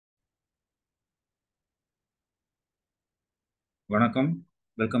வணக்கம்.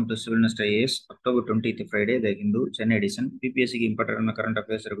 Welcome to சிவில்னெஸ்ட் IAS October 20th Friday the Hindu Chennai edition. பிபிஎஸ்சிக்கு இம்பார்ட்டன்டான current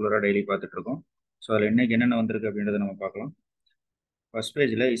affairs ரெகுலராக daily பார்த்துட்டு இருக்கோம். ஸோ அதில் இன்னைக்கு என்னென்ன வந்திருக்கு அப்படின்றத நம்ம பார்க்கலாம். ஃபர்ஸ்ட்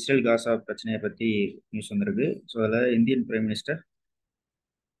பேஜில் இஸ்ரேல் காசா பிரச்சனையை பற்றி நியூஸ் வந்திருக்கு. ஸோ அதில் Indian prime minister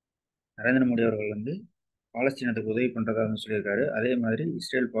Narendra Modi அவர்கள் வந்து பாலஸ்தீனத்துக்கு உதவி பண்ணுறதா வந்து சொல்லியிருக்காரு. அதே மாதிரி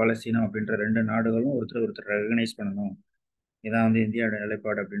இஸ்ரேல் பாலஸ்தீனம் அப்படின்ற ரெண்டு நாடுகளும் ஒருத்தர் ரெகனைஸ் பண்ணணும், இதான் வந்து இந்தியாவோட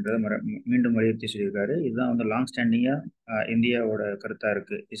நிலைப்பாடு அப்படின்றத மீண்டும் வலியுறுத்தி சொல்லியிருக்காரு. இதுதான் வந்து லாங் ஸ்டாண்டிங்காக இந்தியாவோட கருத்தாக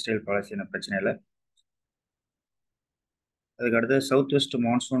இருக்குது இஸ்ரேல் பாலஸ்தீன பிரச்சனையில். அதுக்கு அடுத்து south west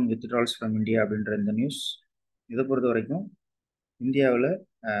monsoon withdrawals from India அப்படின்ற இந்த நியூஸ். இதை பொறுத்த வரைக்கும் இந்தியாவில்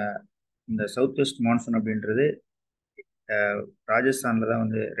இந்த சவுத் வெஸ்ட் மான்சூன் அப்படின்றது ராஜஸ்தானில் தான்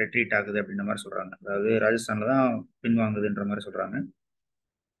வந்து ரெட்ரீட் ஆகுது அப்படின்ற மாதிரி சொல்கிறாங்க. அதாவது ராஜஸ்தானில் தான் பின்வாங்குதுன்ற மாதிரி சொல்கிறாங்க.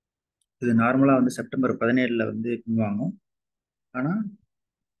 இது நார்மலாக வந்து செப்டம்பர் 17 வந்து பின்வாங்கும். ஆனால்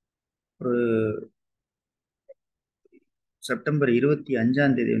ஒரு செப்டம்பர்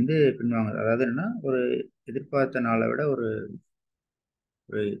 25 வந்து பின்வாங்குது. அதாவது என்னன்னா ஒரு எதிர்பார்த்த நாளை விட ஒரு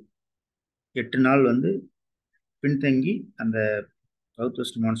 8 நாள் வந்து பின்தங்கி அந்த சவுத்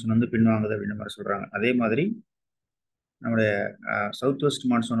வெஸ்ட் மான்சூன் வந்து பின்வாங்குது அப்படின்ற மாதிரி சொல்கிறாங்க. அதே மாதிரி நம்முடைய சவுத் வெஸ்ட்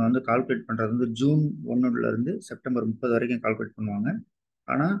மான்சூனை வந்து கால்குலேட் பண்ணுறது வந்து ஜூன் 1 செப்டம்பர் 30 வரைக்கும் கால்குலேட் பண்ணுவாங்க.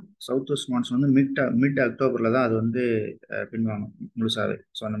 ஆனால் சவுத் வெஸ்ட் மான்சூன் வந்து மிட் அக்டோபரில் தான் அது வந்து பின்வாங்கும் முழுசாவே.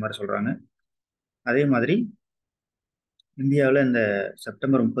 ஸோ அந்த மாதிரி சொல்கிறாங்க. அதே மாதிரி இந்தியாவில் இந்த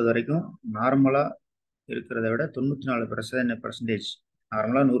செப்டம்பர் 30 வரைக்கும் நார்மலாக இருக்கிறத விட 94%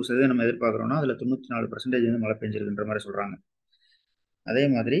 நார்மலாக 100% நம்ம எதிர்பார்க்குறோம்னா அதில் 94% வந்து மழை பெஞ்சிருக்குன்ற மாதிரி சொல்கிறாங்க. அதே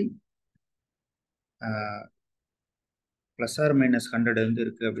மாதிரி +or-100 வந்து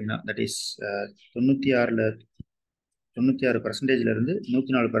இருக்குது அப்படின்னா, தட் இஸ் 96%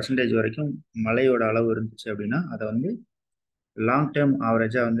 104% வரைக்கும் மழையோட அளவு இருந்துச்சு அப்படின்னா அதை வந்து லாங் டேர்ம்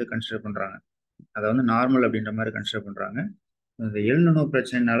ஆவரேஜாக வந்து கன்சிடர் பண்ணுறாங்க. அதை வந்து நார்மல் அப்படின்ற மாதிரி கன்சிடர் பண்ணுறாங்க. இந்த எல்னினோ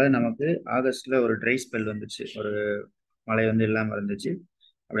பிரச்சனைனால நமக்கு ஆகஸ்ட்டில் ஒரு ட்ரை ஸ்பெல் வந்துச்சு, ஒரு மழை வந்து இல்லாமல் இருந்துச்சு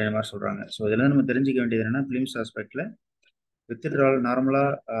அப்படின்ற மாதிரி சொல்கிறாங்க. ஸோ இதில் நம்ம தெரிஞ்சுக்க வேண்டியது என்னென்னா, ஃபிலிம்ஸ் ஆஸ்பெக்டில் வித்ட்ரால்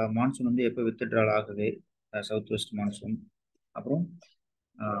நார்மலாக மான்சூன் வந்து எப்போ வித்ட்ரால் ஆகுது, சவுத் வெஸ்ட் மான்சூன், அப்புறம்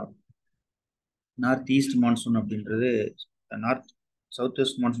நார்த் ஈஸ்ட் மான்சூன் அப்படின்றது சவுத்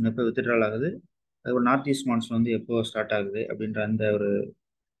வெஸ்ட் மான்சூன் எப்போ வித்ட்ரால் ஆகுது, அதுக்கப்புறம் நார்த் ஈஸ்ட் மான்சூன் வந்து எப்போ ஸ்டார்ட் ஆகுது அப்படின்ற அந்த ஒரு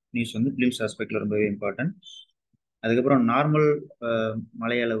நியூஸ் வந்து ஃபிலிம்ஸ் ஆஸ்பெக்டில் ரொம்பவே இம்பார்ட்டன்ட். அதுக்கப்புறம் நார்மல்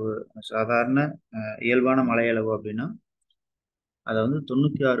மழையளவு, சாதாரண இயல்பான மழையளவு அப்படின்னா அதை வந்து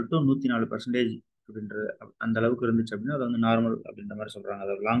 96 to 104% அப்படின்றது அந்த அளவுக்கு இருந்துச்சு அப்படின்னா அது வந்து நார்மல் அப்படின்ற மாதிரி சொல்கிறாங்க.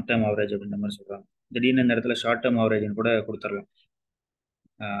 அதாவது லாங் டேர்ம் ஆவரேஜ் அப்படின்ற மாதிரி சொல்கிறாங்க. திடீர்னு இந்த இடத்துல ஷார்ட் டேர்ம் ஆவரேஜ்னு கூட கொடுத்துடலாம்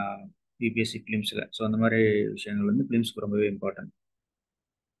பிபிஎஸ்சி ஃபிலிம்ஸில். ஸோ அந்த மாதிரி விஷயங்கள் வந்து ஃபிலிம்ஸ்க்கு ரொம்பவே இம்பார்ட்டன்ட்.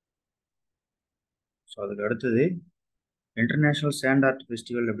 ஸோ அதுக்கு அடுத்தது இன்டர்நேஷ்னல் சாண்ட் ஆர்ட்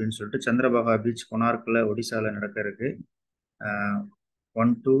ஃபெஸ்டிவல் அப்படின்னு சொல்லிட்டு சந்திரபாகா பீச் கொனார்க்கில் ஒடிசாவில் நடக்க இருக்கு.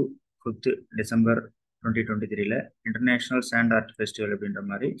 1 to 5th December 2023 international sand art festival அப்படின்ற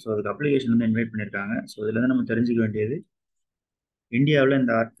மாதிரி. ஸோ அதுக்கு அப்ளிகேஷன் வந்து இன்வைட் பண்ணியிருக்காங்க. ஸோ இதுலேருந்து நம்ம தெரிஞ்சுக்க வேண்டியது இந்தியாவில்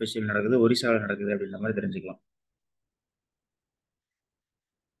இந்த ஆர்ட் ஃபெஸ்டிவல் நடக்குது, ஒரிசாவில் நடக்குது அப்படின்ற மாதிரி தெரிஞ்சுக்கலாம்.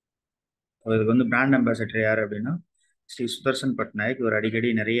 இதுக்கு வந்து பிராண்ட் அம்பாசிடர் யார் அப்படின்னா ஸ்ரீ சுதர்சன் பட்நாயக். ஒரு அடிக்கடி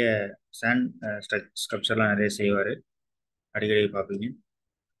நிறைய சாண்ட் ஸ்கல்ப்சர்லாம் நிறைய செய்வார், அடிக்கடி பார்ப்பீங்க.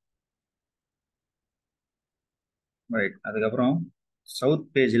 ரைட். அதுக்கப்புறம் சவுத்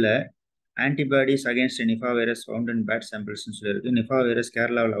பேஜில் antibodies against Nipah virus found in bad சாம்பிள்ஸ்னு சொல்லியிருக்கு. நிஃபா வைரஸ்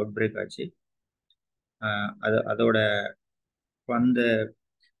கேரளாவில் அவுட் பிரேக் ஆச்சு. அதோட அந்த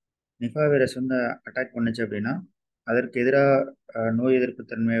நிஃபா வைரஸ் வந்து அட்டாக் பண்ணுச்சு அப்படின்னா அதற்கு எதிராக நோய் எதிர்ப்பு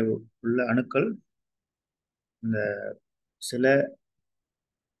தன்மை உள்ள அணுக்கள் இந்த சில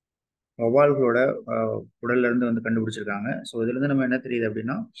வவால்களோட உடல்ல இருந்து வந்து கண்டுபிடிச்சிருக்காங்க. ஸோ இதுலேருந்து நம்ம என்ன தெரியுது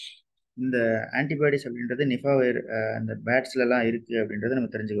அப்படின்னா இந்த ஆன்டிபாடிஸ் அப்படின்றது நிஃபா அந்த பேட்ஸ்லாம் இருக்குது அப்படின்றத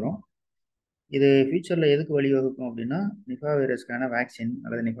நம்ம தெரிஞ்சுக்கிறோம். இது ஃபியூச்சரில் எதுக்கு வழிவகுக்கும் அப்படின்னா நிஃபா வைரஸ்க்கான வேக்சின்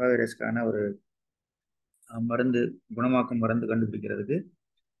அல்லது நிஃபா வைரஸ்க்கான ஒரு மருந்து, குணமாக்கும் மருந்து கண்டுபிடிக்கிறதுக்கு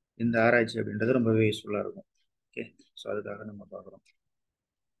இந்த ஆராய்ச்சி அப்படின்றது ரொம்பவே யூஸ்ஃபுல்லாக இருக்கும். ஓகே, ஸோ அதுக்காக நம்ம பார்க்குறோம்.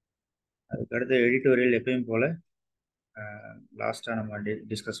 அதுக்கு அடுத்த எடிட்டோரியல் எப்பயும் போல் லாஸ்ட்டாக நம்ம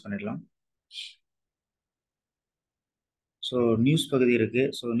டிஸ்கஸ் பண்ணிடலாம். ஸோ நியூஸ் பகுதி இருக்குது.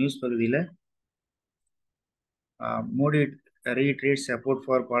 ஸோ நியூஸ் பகுதியில் Modi retreat support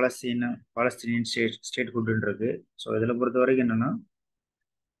for Palestinian ஸ்டேட்ஹுட்னு இருக்கு. ஸோ இதில் பொறுத்த வரைக்கும் என்னென்னா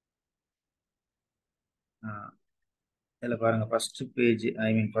இதில் பாருங்கள்,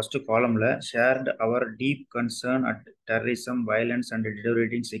 first காலமில் shirt our deep concern at terrorism, violence and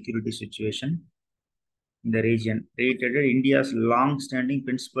டிட்டோரேட்டிங் security situation in the region, reiterated India's long-standing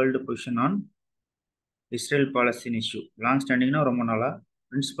principled position on Israel-Palestine issue. Long ஸ்டாண்டிங்னா ரொம்ப நாளாக,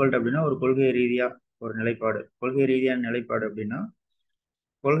 பிரின்சிபல்ட் அப்படின்னா ஒரு கொள்கை ரீதியாக ஒரு நிலைப்பாடு, கொள்கை ரீதியான நிலைப்பாடு அப்படின்னா,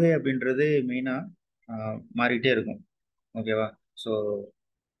 கொள்கை அப்படின்றது மெயினாக மாறிட்டே இருக்கும். ஓகேவா? ஸோ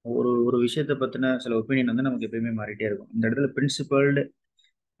ஒரு ஒரு விஷயத்தை பற்றின சில ஒப்பீனியன் வந்து நமக்கு எப்பயுமே மாறிட்டே இருக்கும். இந்த இடத்துல பிரின்சிபல்டு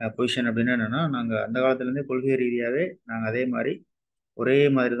பொசிஷன் அப்படின்னா என்னென்னா, நாங்கள் அந்த காலத்துலேருந்தே கொள்கை ரீதியாகவே நாங்கள் அதே மாதிரி ஒரே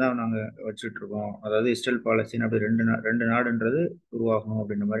மாதிரி தான் நாங்கள் வச்சுட்டு இருக்கோம். அதாவது இஸ்ரேல் பாலஸ்தீன் அப்படி ரெண்டு நாடுன்றது உருவாகணும்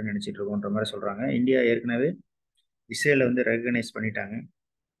அப்படின்ற மாதிரி நினச்சிட்டு இருக்கோன்ற மாதிரி சொல்கிறாங்க. இந்தியா ஏற்கனவே இஸ்ரேலை வந்து ரெகனைஸ் பண்ணிட்டாங்க.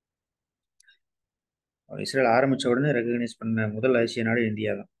 இஸ்ரேல் ஆரம்பித்த உடனே ரெகனைஸ் பண்ண முதல் ஆசிய நாடு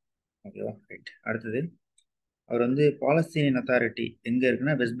இந்தியா தான். ஓகேவா? ரைட். அடுத்தது, அவர் வந்து பாலஸ்தீனியன் அத்தாரிட்டி எங்கே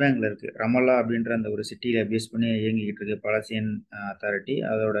இருக்குன்னா வெஸ்ட் பேங்க்ல இருக்குது. ரமல்லா அப்படின்ற அந்த ஒரு சிட்டியில் பேஸ் பண்ணி இயங்கிக்கிட்டு இருக்கு பாலஸ்தீன் அத்தாரிட்டி.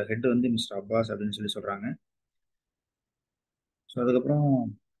 அதோட ஹெட் வந்து மிஸ்டர் அப்பாஸ் அப்படின்னு சொல்லி சொல்கிறாங்க. ஸோ அதுக்கப்புறம்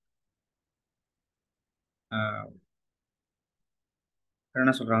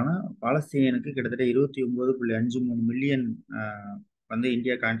என்ன சொல்கிறாங்கன்னா, பாலஸ்தீனியனுக்கு கிட்டத்தட்ட 29.53 மில்லியன் வந்து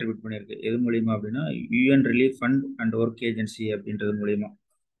இந்தியா கான்ட்ரிபியூட் பண்ணியிருக்கு. எது மூலியமா அப்படின்னா UN relief fund and work agency அப்படின்றது மூலியமா.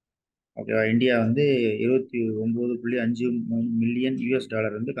 ஓகேவா? இந்தியா வந்து 29.53 மில்லியன் US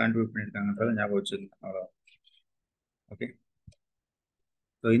டாலர் வந்து கான்ட்ரிபியூட் பண்ணியிருக்காங்கன்றதை ஞாபகம் வச்சுக்கோங்க. அவ்வளோ. ஓகே.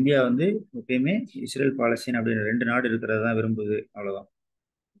 ஸோ இந்தியா வந்து எப்பயுமே இஸ்ரேல் பாலஸ்தீன் அப்படின்னு ரெண்டு நாடு இருக்கிறது தான் விரும்புது. அவ்வளோதான்.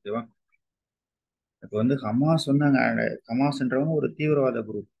 ஓகேவா? இப்போ வந்து ஹமாஸ் வந்து அங்கே ஹமாஸ்ன்றவங்க ஒரு தீவிரவாத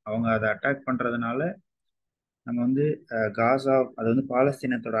குரூப். அவங்க அதை அட்டாக் பண்ணுறதுனால நம்ம வந்து காசா அது வந்து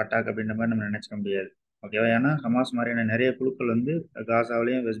பாலஸ்தீனத்தோட அட்டாக் அப்படின்ற மாதிரி நம்ம நினைச்சிக்க முடியாது. ஓகேவா? ஏன்னா ஹமாஸ் மாதிரியான நிறைய குழுக்கள் வந்து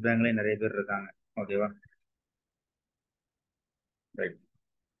காசாவிலையும் வெஸ்ட் பேங்க்லையும் நிறைய பேர் இருக்காங்க. ஓகேவா? ரைட்.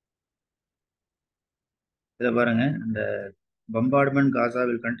 இதை பாருங்க, இந்த bombardment Gaza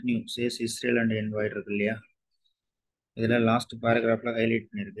will continue chase Israel and என்வாய்ட் இருக்கு இல்லையா? இதில் லாஸ்ட் பேராகிராஃபில் ஹைலைட்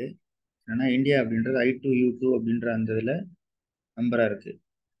பண்ணியிருக்கு. ஏன்னா இந்தியா அப்படின்றது I2U2 அப்படின்ற அந்த இதில் நம்பராக இருக்குது.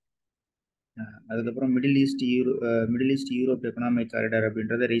 அதுக்கப்புறம் middle east Europe economic corridor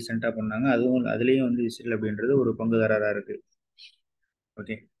அப்படின்றத ரீசெண்டாக பண்ணாங்க. அதுலேயும் வந்து இஸ்ரேல் அப்படின்றது ஒரு பங்குதாரராக இருக்குது.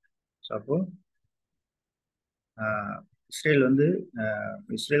 ஓகே. ஸோ அப்போது இஸ்ரேல் வந்து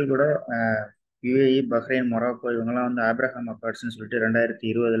இஸ்ரேல் கூட UAE, பஹ்ரைன், மொராக்கோ இவங்கெல்லாம் வந்து ஆப்ரஹாம் அக்கார்ட்ஸ்னு சொல்லிட்டு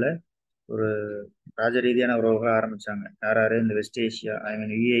 2020 ஒரு ராஜ ரீதியான உறவுகளை ஆரம்பிச்சாங்க. யார் இந்த west Asia, I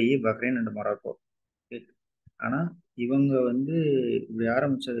mean UAE, Bahrain and Morocco. ஆனால் இவங்க வந்து இப்படி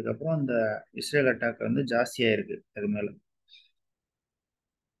ஆரம்பிச்சதுக்கப்புறம் அந்த இஸ்ரேல் அட்டாக் வந்து ஜாஸ்தியாயிருக்கு அது மேலே.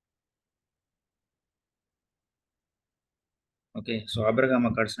 ஓகே. ஸோ ஆப்ரஹாம்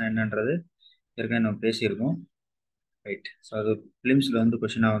அக்கார்ட்ஸ்னா என்னன்றது ஏற்கனவே நம்ம பேசியிருக்கோம். ரைட். ஸோ அது ஃபிலிம்ஸில் வந்து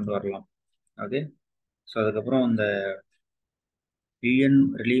கொஷினாக வந்து வரலாம். ஓகே. ஸோ அதுக்கப்புறம் இந்த யூஎன்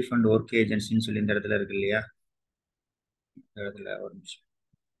ரிலீஃப் அண்ட் ஒர்க் ஏஜென்சின்னு சொல்லி இந்த இடத்துல இருக்கு இல்லையா? இந்த இடத்துல ஒரு நிமிஷம்,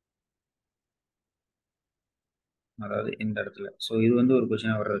 அதாவது இந்த இடத்துல. ஸோ இது வந்து ஒரு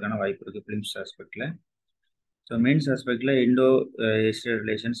கொஷினாக வர்றதுக்கான வாய்ப்பு இருக்குது films ஆஸ்பெக்டில். So mains ஆஸ்பெக்டில் Indo Israel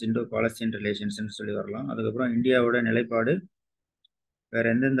relations, Indo Palestine ரிலேஷன்ஸ்னு சொல்லி வரலாம். அதுக்கப்புறம் இந்தியாவோட நிலைப்பாடு வேற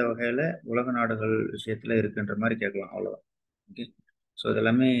எந்தெந்த வகையில் உலக நாடுகள் விஷயத்தில் இருக்குன்ற மாதிரி கேட்கலாம். அவ்வளோதான். ஓகே. ஸோ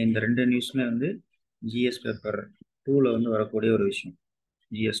இதெல்லாமே இந்த ரெண்டு நியூஸுமே வந்து GS பேப்பர் 2ல் வந்து வரக்கூடிய ஒரு விஷயம்.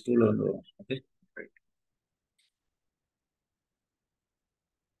 GS 2ல் வந்து வரும். ஓகே. ரைட்.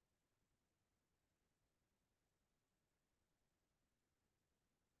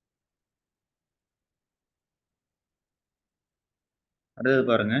 அடுத்தது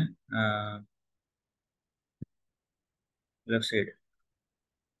பாருங்க, left side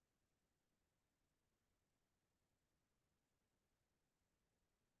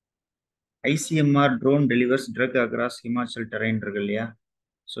ICMR drone delivers drug across Himachal terrain இருக்கு இல்லையா?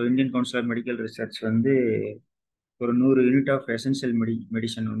 So Indian council of medical research வந்து ஒரு 100 யூனிட் ஆஃப் எசென்சியல்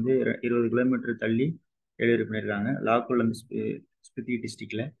மெடிசன் வந்து 20 கிலோமீட்டர் தள்ளி டெலிவரி பண்ணியிருக்காங்க, லாக்கூர்ல இருந்து ஸ்பித்தி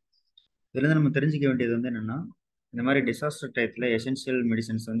டிஸ்ட்ரிக்டில். இதுலேருந்து நம்ம தெரிஞ்சிக்க வேண்டியது வந்து என்னென்னா, இந்த மாதிரி டிசாஸ்டர் டயத்தில் எசென்சியல்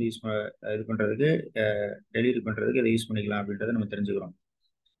மெடிசன்ஸ் வந்து இது பண்ணுறதுக்கு, டெலிவரி பண்ணுறதுக்கு இதை யூஸ் பண்ணிக்கலாம் அப்படின்றத நம்ம தெரிஞ்சுக்கிறோம்.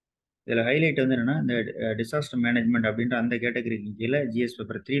 இதில் ஹைலைட் வந்து என்னென்னா, இந்த டிசாஸ்டர் மேனேஜ்மெண்ட் அப்படின்ற அந்த கேட்டகரிக்கு கீழே GS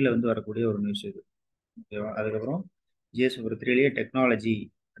பேப்பர் 3ல் வந்து வரக்கூடிய ஒரு நியூஸ் இது. ஓகேவா? அதுக்கப்புறம் GS paper 3லேயே technology,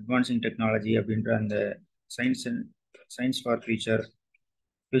 advancing technology அப்படின்ற அந்த சயின்ஸ் ஃபார்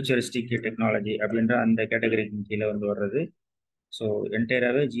ஃபியூச்சரிஸ்டிக் டெக்னாலஜி அப்படின்ற அந்த கேட்டகரிக்கு கீழே வந்து வர்றது. ஸோ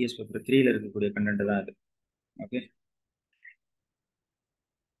என்டையராகவே GS பேப்பர் 3ல் இருக்கக்கூடிய கண்டென்ட் தான் அது. ஓகே.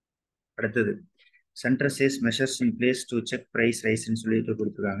 அடுத்தது, centre chase measures in place to check price ரைஸ்ன்னு சொல்லிட்டு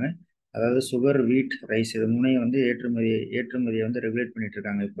கொடுத்துருக்காங்க. அதாவது சுகர், வீட், ரைஸ் இது மூணையும் வந்து ஏற்றுமதியை வந்து ரெகுலேட் பண்ணிட்டு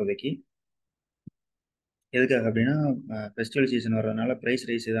இருக்காங்க இப்போதைக்கு. எதுக்காக அப்படின்னா, ஃபெஸ்டிவல் சீசன் வர்றதுனால ப்ரைஸ்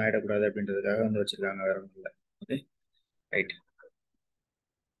ரைஸ் எதுவும் ஆகிடக்கூடாது அப்படின்றதுக்காக வந்து வச்சிருக்காங்க, வேற ஒன்றும் இல்லை. ஓகே. ரைட்.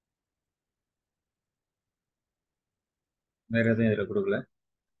 வேற எதுவும் இதில் கொடுக்கல.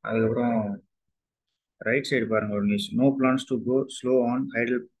 அதுக்கப்புறம் ரைட் சைடு பாருங்க ஒரு news, no plans to go slow on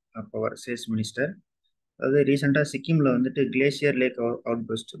hydel power chase minister. அதாவது ரீசெண்டாக சிக்கிமில் வந்துட்டு glacier lakh out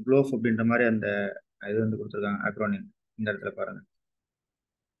first GLOF அப்படின்ற மாதிரி அந்த இது வந்து கொடுத்துருக்காங்க அக்ரோனிம். இந்த இடத்துல பாருங்க,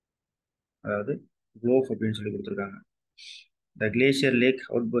 அதாவது க்ளோஃப் அப்படின்னு சொல்லி கொடுத்துருக்காங்க. த கிளேசியர் லேக்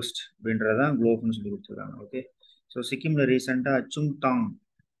அவுட் பஸ்ட் அப்படின்றதான் க்ளோஃப்னு சொல்லி கொடுத்துருக்காங்க. ஓகே, ஸோ சிக்கிமில் ரீசெண்டாக சுங்டாங்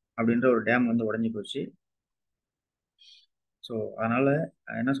அப்படின்ற ஒரு டேம் வந்து உடஞ்சி போச்சு. ஸோ அதனால்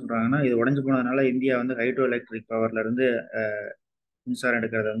என்ன சொல்கிறாங்கன்னா, இது உடஞ்சி போனதுனால இந்தியா வந்து ஹைட்ரோ எலக்ட்ரிக் பவர்லேருந்து மின்சாரம்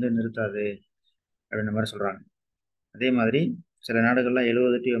எடுக்கிறத வந்து நிறுத்தாது அப்படின்ற மாதிரி சொல்கிறாங்க. அதே மாதிரி சில நாடுகள்லாம்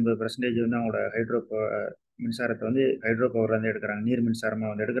 70 to 80% வந்து அவங்களோட மின்சாரத்தை வந்து ஹைட்ரோ பவர்லேருந்து எடுக்கிறாங்க, நீர்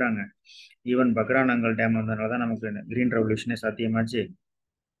மின்சாரமாக வந்து எடுக்கிறாங்க. ஈவன் பக்ரானங்கல் டேம் வந்ததுனால தான் நமக்கு கிரீன் ரெவல்யூஷனே சாத்தியமாச்சு.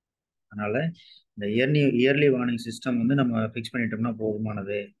 அதனால் இந்த இயர்லி வார்னிங் சிஸ்டம் வந்து நம்ம ஃபிக்ஸ் பண்ணிட்டோம்னா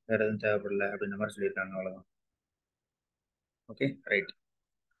போதுமானது, வேறு எதுவும் தேவைப்படல அப்படின்ற மாதிரி சொல்லியிருக்காங்க. அவ்வளோதான். Okay, right.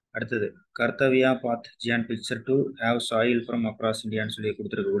 அடுத்தது கர்த்தவியா பாத் Ziyan picture to have soil from across இந்தியான்னு சொல்லி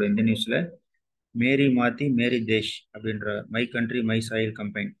கொடுத்துருக்கக்கூடிய இந்த நியூஸில் மேரி மாத்தி மேரி தேஷ் அப்படின்ற my country my soil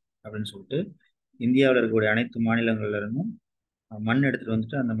combine அப்படின்னு சொல்லிட்டு இந்தியாவில் இருக்கக்கூடிய அனைத்து மாநிலங்கள்ல இருந்தும் மண் எடுத்துகிட்டு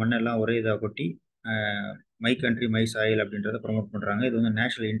வந்துட்டு அந்த மண்ணெல்லாம் ஒரே இதாக கொட்டி மை கண்ட்ரி மை சாயில் அப்படின்றத ப்ரொமோட் பண்ணுறாங்க. இது வந்து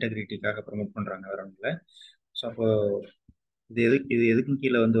நேஷனல் இன்டெகிரிட்டிக்காக ப்ரொமோட் பண்ணுறாங்க, வேற ஒன்றும் இல்லை. ஸோ அப்போ இது எதுக்கும்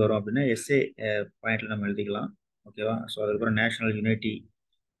கீழே வந்து வரும் அப்படின்னா எஸ்ஏ பாயிண்ட்ல நம்ம எழுதிக்கலாம். ஓகேவா? ஸோ அதுக்கப்புறம் நேஷனல் யூனிட்டி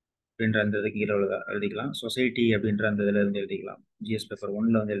அப்படின்ற அந்த இதுக்கு கீழே எழுதிக்கலாம். சொசைட்டி அப்படின்ற அந்த இதில் இருந்து எழுதிக்கலாம். ஜிஎஸ் பேப்பர்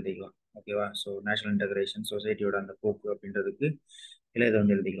 1ல் வந்து எழுதிக்கலாம். ஓகேவா? ஸோ நேஷனல் இன்டகிரேஷன் சொசைட்டியோட அந்த போக்கு அப்படின்றதுக்கு கீழே இதை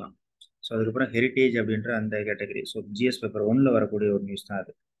வந்து எழுதிக்கலாம். ஸோ அதுக்கப்புறம் ஹெரிட்டேஜ் அப்படின்ற அந்த கேட்டகரி. ஸோ ஜிஎஸ் பேப்பர் 1ல் வரக்கூடிய ஒரு நியூஸ் தான்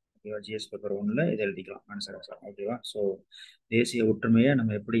அது. ஓகேவா? ஜிஎஸ் பேப்பர் 1ல் இதை எழுதிக்கலாம் ஆன்சர். ஓகேவா? ஸோ தேசிய ஒற்றுமையை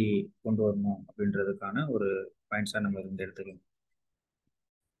நம்ம எப்படி கொண்டு வரணும் அப்படின்றதுக்கான ஒரு பாயிண்ட்ஸாக நம்ம இருந்து எடுத்துக்கலாம்.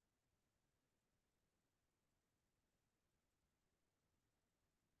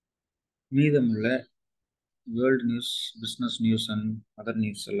 மீதமுள்ள world news, business news and other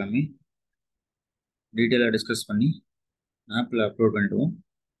news எல்லாமே டீட்டெயிலாக டிஸ்கஸ் பண்ணி ஆப்பில் அப்லோட் பண்ணிவிடுவோம்.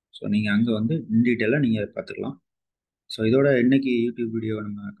 ஸோ நீங்கள் அங்கே வந்து இன் டீட்டெயிலாக நீங்கள் பார்த்துக்கலாம். ஸோ இதோட இன்னைக்கு யூடியூப் வீடியோவை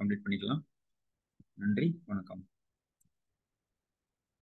நம்ம கம்ப்ளீட் பண்ணிக்கலாம். நன்றி, வணக்கம்.